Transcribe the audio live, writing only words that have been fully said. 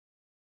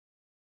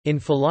In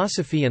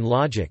philosophy and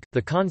logic,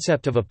 the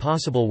concept of a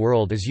possible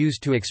world is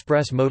used to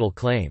express modal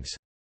claims.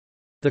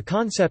 The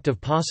concept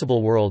of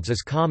possible worlds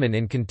is common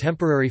in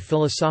contemporary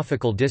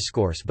philosophical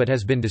discourse but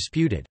has been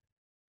disputed.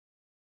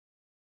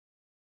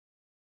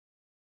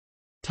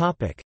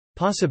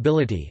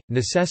 Possibility,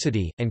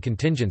 necessity, and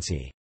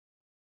contingency.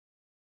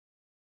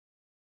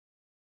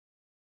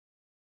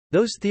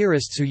 Those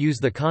theorists who use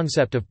the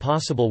concept of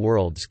possible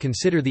worlds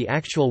consider the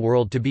actual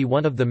world to be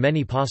one of the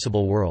many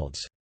possible worlds.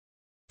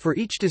 For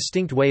each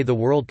distinct way the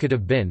world could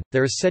have been,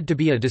 there is said to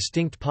be a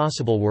distinct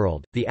possible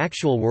world. The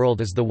actual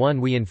world is the one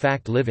we in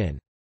fact live in.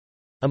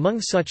 Among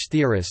such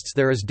theorists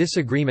there is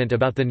disagreement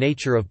about the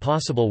nature of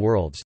possible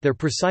worlds, their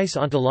precise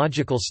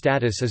ontological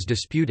status is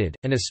disputed,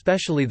 and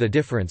especially the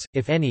difference,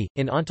 if any,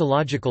 in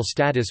ontological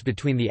status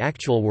between the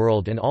actual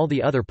world and all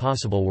the other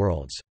possible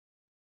worlds.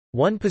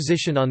 One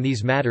position on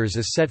these matters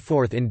is set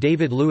forth in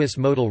David Lewis'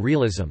 modal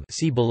realism,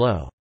 see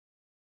below.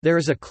 There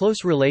is a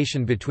close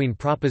relation between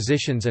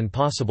propositions and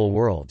possible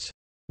worlds.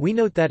 We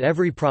note that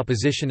every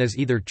proposition is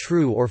either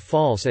true or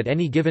false at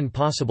any given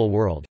possible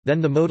world,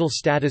 then the modal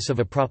status of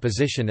a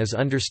proposition is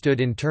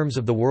understood in terms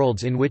of the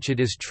worlds in which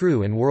it is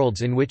true and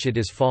worlds in which it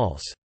is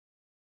false.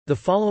 The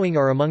following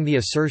are among the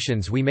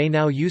assertions we may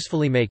now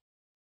usefully make.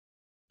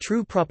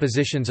 True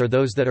propositions are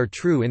those that are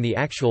true in the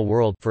actual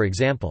world, for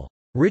example,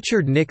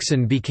 Richard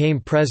Nixon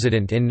became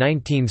president in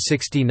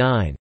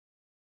 1969.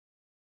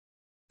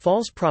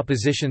 False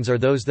propositions are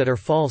those that are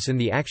false in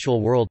the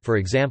actual world, for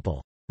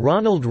example,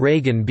 Ronald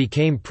Reagan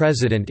became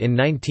president in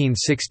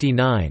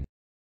 1969.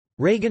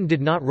 Reagan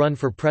did not run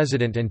for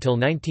president until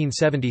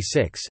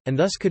 1976, and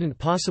thus couldn't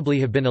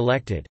possibly have been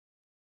elected.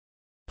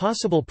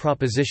 Possible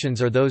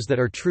propositions are those that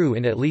are true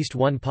in at least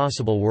one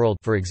possible world,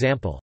 for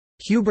example,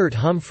 Hubert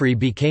Humphrey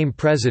became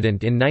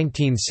president in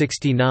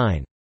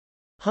 1969.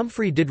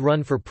 Humphrey did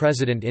run for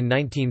president in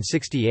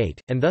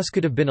 1968, and thus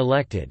could have been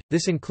elected.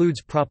 This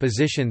includes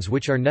propositions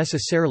which are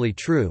necessarily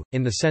true,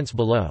 in the sense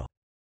below.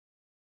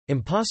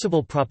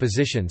 Impossible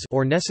propositions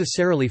or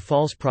necessarily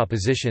false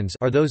propositions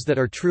are those that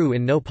are true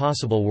in no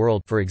possible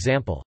world, for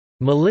example,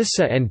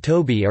 Melissa and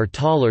Toby are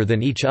taller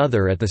than each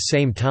other at the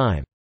same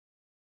time.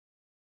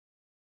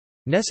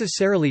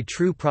 Necessarily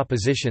true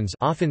propositions,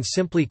 often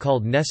simply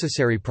called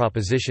necessary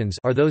propositions,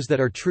 are those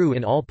that are true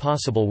in all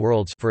possible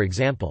worlds, for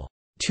example,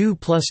 2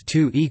 +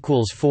 2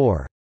 =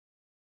 4.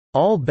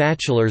 All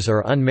bachelors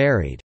are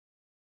unmarried.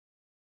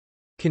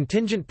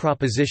 Contingent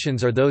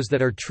propositions are those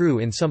that are true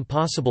in some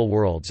possible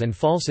worlds and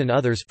false in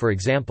others, for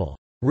example,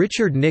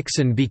 Richard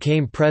Nixon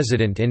became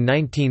president in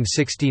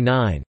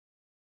 1969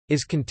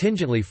 is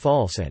contingently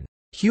false, and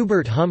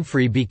Hubert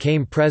Humphrey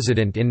became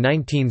president in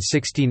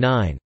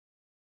 1969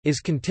 is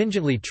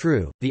contingently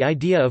true. The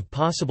idea of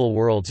possible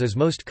worlds is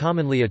most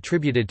commonly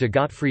attributed to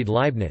Gottfried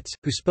Leibniz,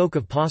 who spoke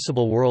of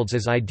possible worlds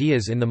as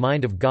ideas in the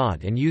mind of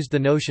God and used the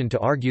notion to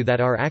argue that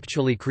our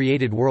actually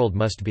created world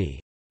must be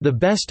the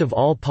best of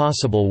all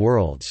possible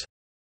worlds.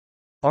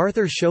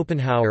 Arthur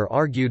Schopenhauer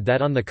argued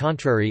that on the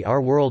contrary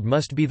our world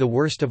must be the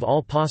worst of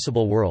all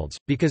possible worlds,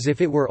 because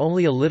if it were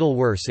only a little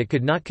worse it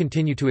could not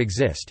continue to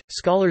exist.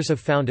 Scholars have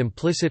found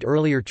implicit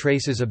earlier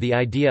traces of the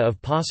idea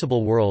of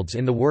possible worlds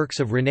in the works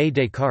of René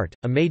Descartes,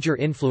 a major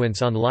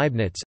influence on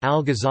Leibniz,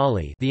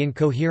 Al-Ghazali, The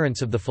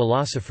Incoherence of the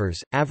Philosophers,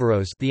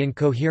 Averroes, The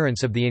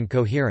Incoherence of the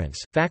Incoherence,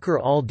 Fakhr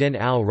al-Din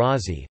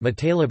al-Razi,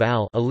 Matalib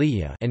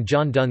al-Aliyah, and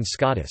John Duns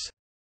Scotus.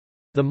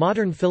 The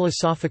modern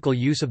philosophical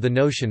use of the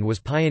notion was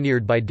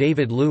pioneered by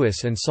David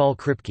Lewis and Saul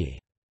Kripke.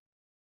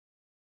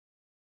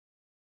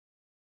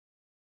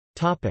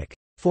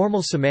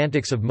 Formal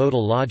semantics of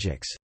modal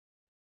logics.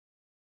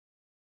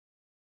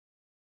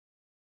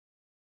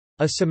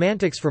 A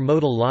semantics for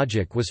modal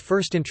logic was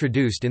first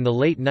introduced in the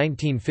late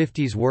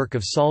 1950s work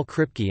of Saul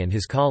Kripke and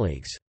his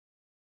colleagues.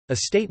 A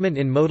statement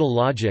in modal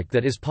logic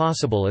that is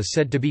possible is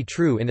said to be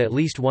true in at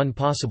least one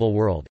possible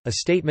world, a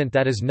statement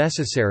that is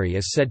necessary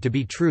is said to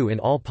be true in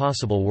all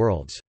possible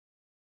worlds.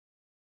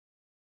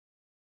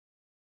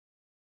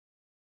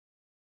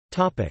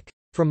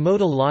 From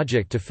modal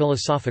logic to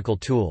philosophical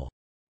tool.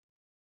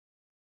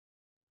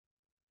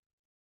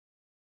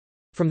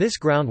 From this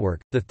groundwork,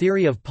 the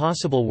theory of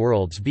possible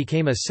worlds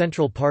became a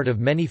central part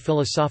of many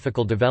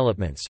philosophical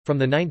developments, from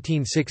the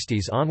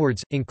 1960s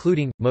onwards,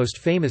 including, most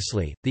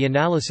famously, the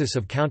analysis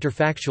of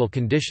counterfactual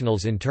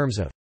conditionals in terms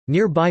of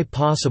nearby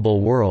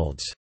possible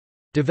worlds,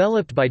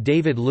 developed by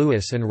David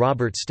Lewis and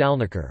Robert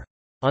Stalnaker.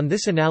 On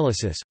this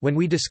analysis, when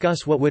we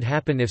discuss what would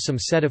happen if some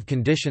set of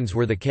conditions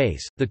were the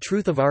case, the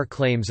truth of our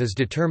claims is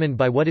determined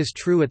by what is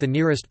true at the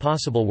nearest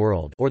possible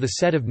world or the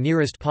set of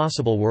nearest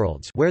possible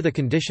worlds where the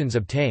conditions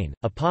obtain.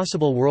 A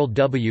possible world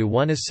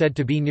W1 is said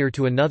to be near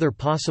to another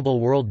possible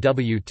world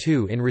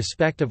W2 in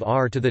respect of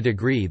R to the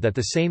degree that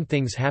the same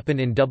things happen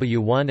in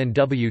W1 and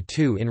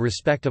W2 in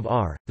respect of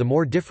R. The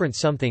more different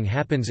something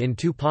happens in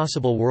two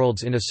possible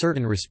worlds in a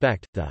certain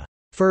respect, the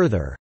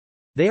further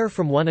they are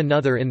from one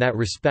another in that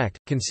respect.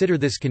 Consider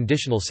this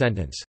conditional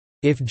sentence.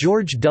 If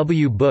George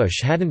W.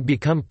 Bush hadn't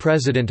become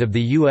president of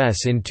the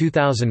U.S. in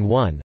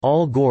 2001,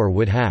 Al Gore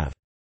would have.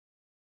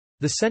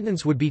 The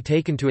sentence would be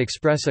taken to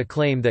express a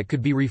claim that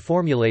could be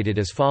reformulated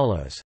as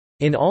follows.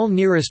 In all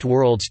nearest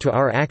worlds to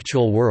our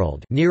actual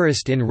world,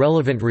 nearest in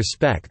relevant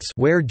respects,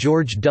 where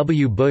George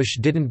W. Bush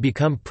didn't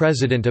become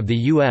president of the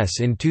U.S.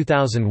 in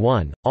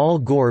 2001, Al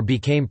Gore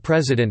became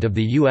president of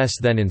the U.S.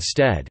 then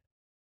instead.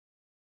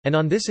 And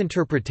on this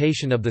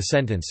interpretation of the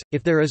sentence,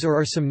 if there is or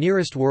are some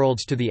nearest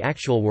worlds to the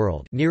actual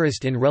world,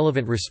 nearest in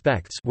relevant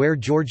respects, where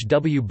George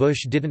W.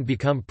 Bush didn't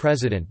become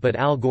president but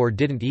Al Gore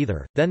didn't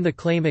either, then the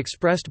claim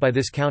expressed by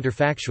this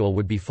counterfactual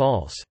would be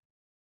false.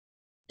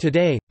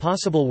 Today,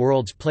 possible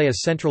worlds play a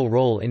central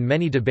role in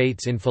many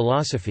debates in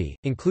philosophy,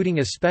 including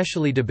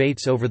especially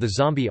debates over the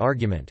zombie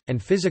argument, and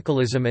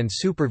physicalism and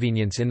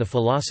supervenience in the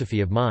philosophy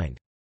of mind.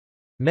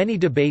 Many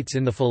debates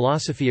in the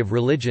philosophy of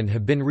religion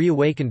have been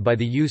reawakened by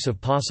the use of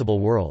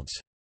possible worlds.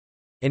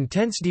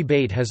 Intense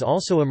debate has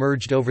also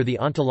emerged over the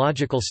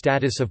ontological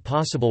status of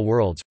possible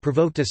worlds,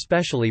 provoked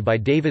especially by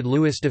David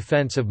Lewis'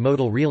 defense of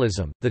modal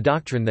realism, the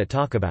doctrine that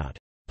talk about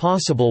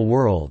possible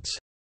worlds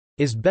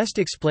is best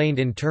explained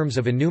in terms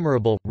of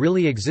innumerable,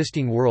 really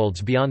existing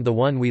worlds beyond the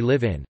one we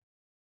live in.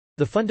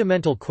 The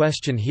fundamental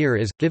question here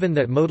is, given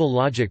that modal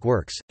logic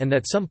works, and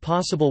that some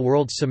possible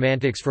worlds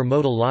semantics for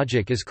modal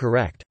logic is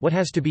correct, what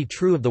has to be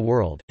true of the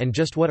world, and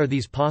just what are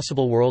these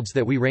possible worlds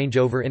that we range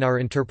over in our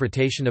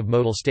interpretation of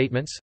modal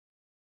statements?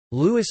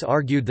 Lewis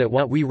argued that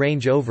what we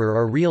range over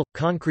are real,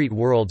 concrete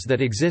worlds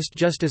that exist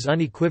just as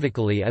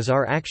unequivocally as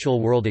our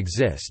actual world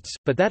exists,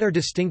 but that are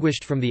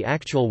distinguished from the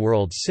actual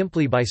world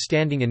simply by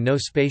standing in no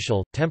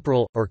spatial,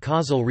 temporal, or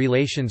causal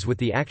relations with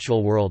the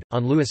actual world.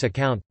 On Lewis'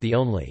 account, the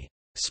only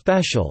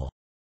special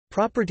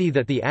property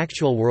that the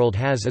actual world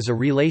has is a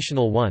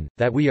relational one,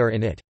 that we are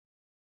in it.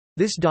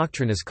 This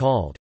doctrine is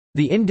called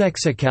the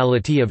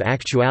indexicality of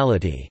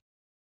actuality.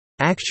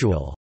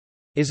 Actual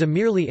is a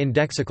merely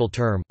indexical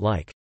term,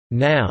 like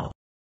now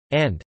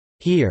and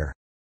here.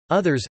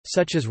 Others,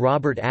 such as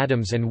Robert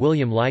Adams and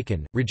William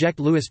Lycan,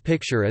 reject Lewis'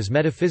 picture as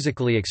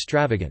metaphysically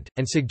extravagant,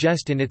 and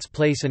suggest in its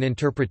place an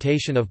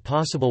interpretation of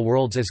possible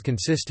worlds as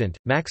consistent,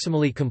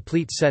 maximally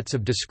complete sets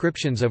of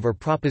descriptions of or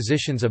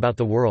propositions about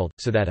the world,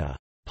 so that a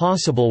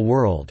possible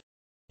world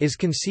is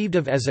conceived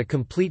of as a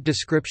complete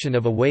description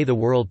of a way the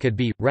world could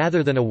be,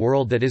 rather than a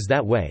world that is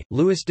that way.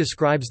 Lewis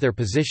describes their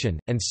position,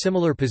 and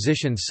similar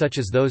positions such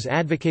as those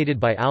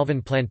advocated by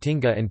Alvin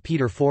Plantinga and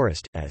Peter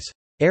Forrest, as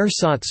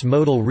ersatz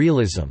modal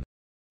realism,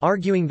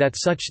 arguing that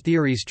such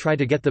theories try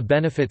to get the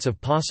benefits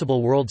of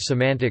possible world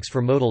semantics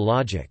for modal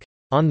logic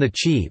on the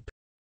cheap,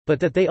 but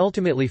that they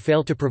ultimately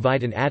fail to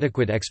provide an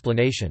adequate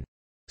explanation.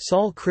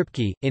 Saul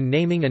Kripke, in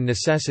Naming and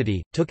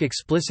Necessity, took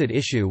explicit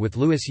issue with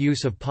Lewis'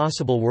 use of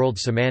possible world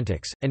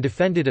semantics, and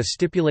defended a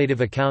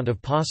stipulative account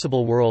of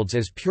possible worlds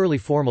as purely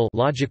formal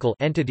logical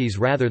entities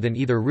rather than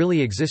either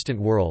really existent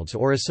worlds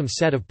or as some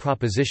set of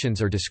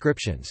propositions or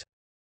descriptions.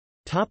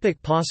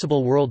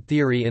 Possible world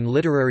theory in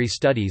literary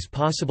studies.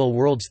 Possible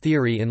worlds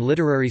theory in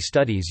literary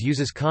studies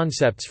uses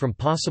concepts from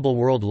possible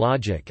world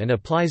logic and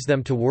applies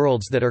them to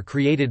worlds that are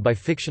created by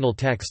fictional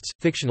texts,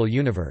 fictional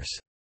universe.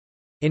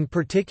 In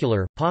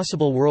particular,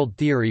 possible world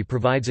theory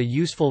provides a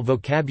useful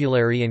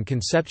vocabulary and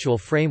conceptual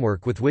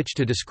framework with which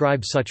to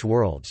describe such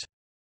worlds.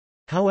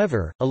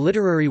 However, a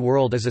literary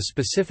world is a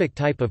specific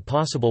type of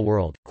possible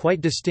world,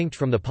 quite distinct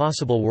from the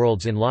possible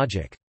worlds in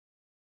logic.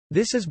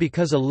 This is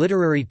because a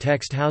literary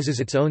text houses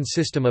its own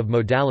system of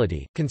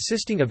modality,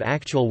 consisting of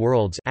actual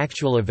worlds,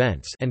 actual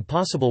events, and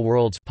possible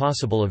worlds,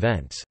 possible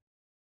events.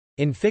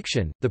 In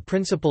fiction, the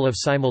principle of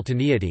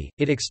simultaneity,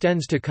 it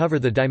extends to cover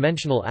the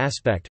dimensional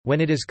aspect, when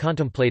it is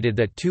contemplated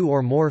that two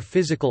or more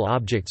physical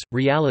objects,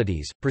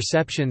 realities,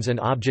 perceptions and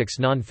objects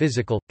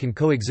non-physical, can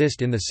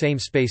coexist in the same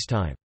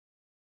space-time.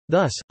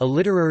 Thus, a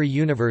literary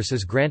universe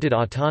is granted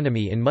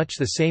autonomy in much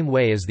the same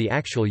way as the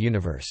actual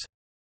universe.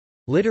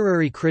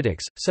 Literary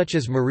critics, such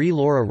as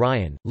Marie-Laura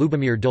Ryan,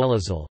 Lubomir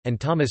Dolezal, and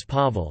Thomas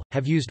Pavel,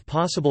 have used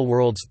possible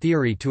worlds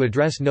theory to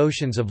address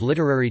notions of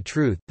literary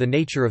truth, the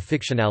nature of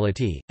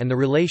fictionality, and the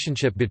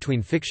relationship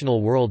between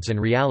fictional worlds and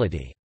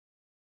reality.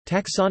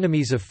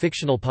 Taxonomies of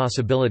fictional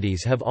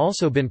possibilities have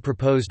also been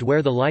proposed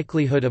where the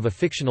likelihood of a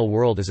fictional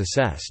world is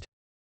assessed.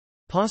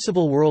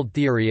 Possible world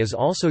theory is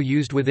also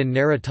used within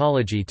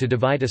narratology to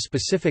divide a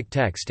specific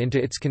text into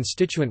its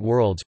constituent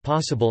worlds,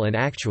 possible and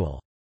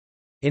actual.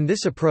 In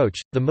this approach,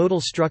 the modal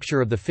structure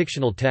of the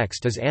fictional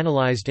text is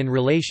analyzed in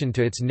relation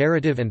to its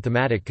narrative and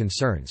thematic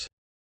concerns.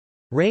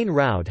 Rain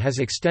Roud has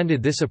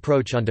extended this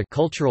approach onto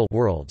cultural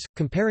worlds,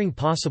 comparing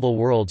possible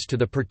worlds to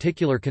the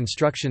particular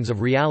constructions of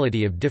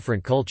reality of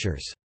different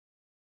cultures.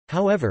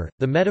 However,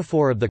 the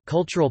metaphor of the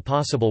cultural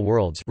possible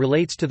worlds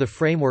relates to the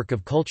framework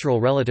of cultural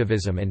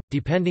relativism and,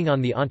 depending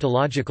on the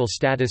ontological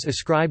status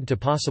ascribed to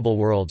possible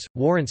worlds,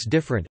 warrants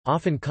different,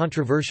 often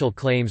controversial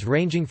claims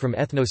ranging from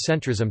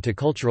ethnocentrism to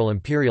cultural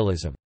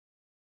imperialism.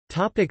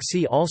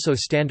 See also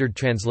Standard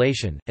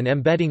translation, an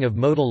embedding of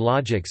modal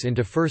logics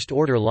into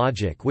first-order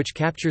logic which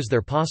captures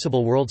their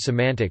possible world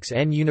semantics.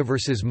 N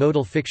universes.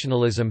 Modal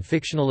fictionalism.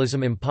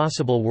 Fictionalism.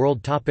 Impossible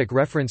world.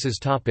 References.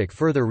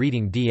 Further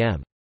reading.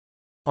 D.M.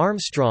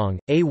 Armstrong,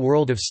 A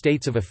World of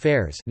States of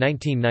Affairs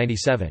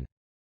 1997.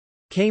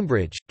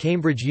 Cambridge,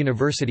 Cambridge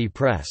University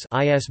Press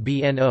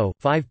ISBN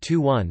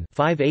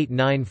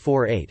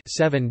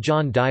 0-521-58948-7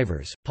 John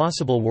Divers,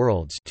 Possible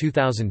Worlds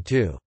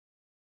 2002.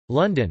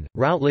 London,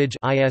 Routledge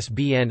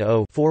ISBN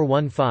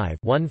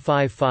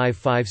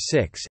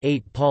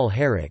 0-415-15556-8 Paul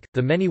Herrick,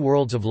 The Many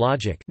Worlds of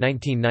Logic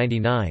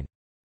 1999.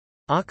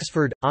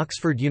 Oxford,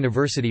 Oxford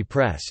University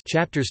Press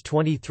Chapters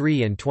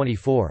 23 and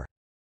 24.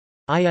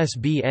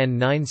 ISBN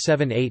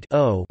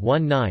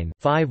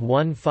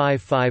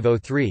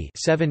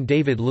 978-0-19-515503-7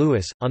 David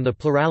Lewis, On the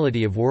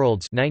Plurality of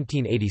Worlds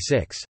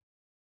 1986.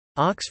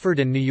 Oxford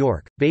and New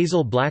York,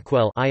 Basil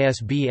Blackwell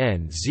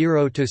ISBN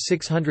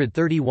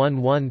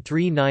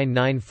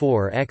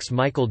 0-631-13994-X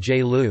Michael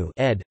J. Liu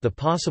ed., The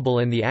Possible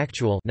and the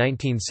Actual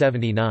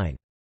 1979.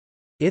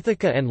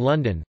 Ithaca and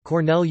London,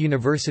 Cornell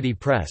University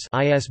Press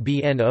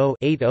ISBN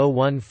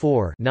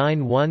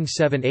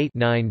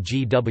 0-8014-91789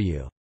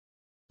 G.W.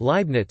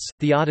 Leibniz,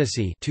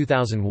 Theodicy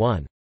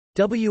 2001.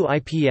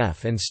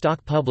 WIPF and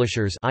Stock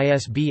Publishers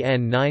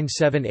ISBN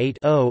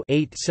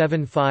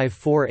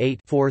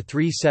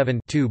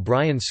 978-0-87548-437-2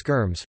 Brian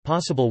Skirms,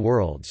 Possible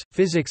Worlds,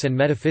 Physics and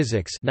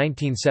Metaphysics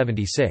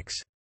 1976.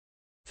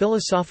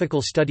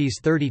 Philosophical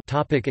Studies 30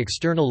 Topic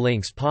External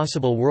links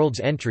Possible Worlds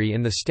Entry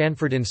in the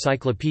Stanford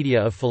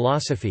Encyclopedia of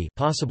Philosophy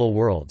Possible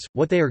Worlds,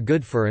 What They Are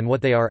Good For and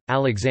What They Are,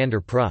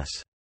 Alexander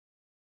Pruss.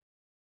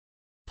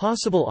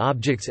 Possible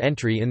Objects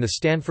Entry in the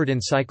Stanford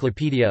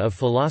Encyclopedia of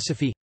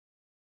Philosophy.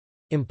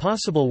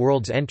 Impossible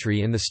Worlds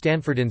Entry in the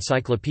Stanford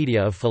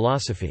Encyclopedia of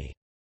Philosophy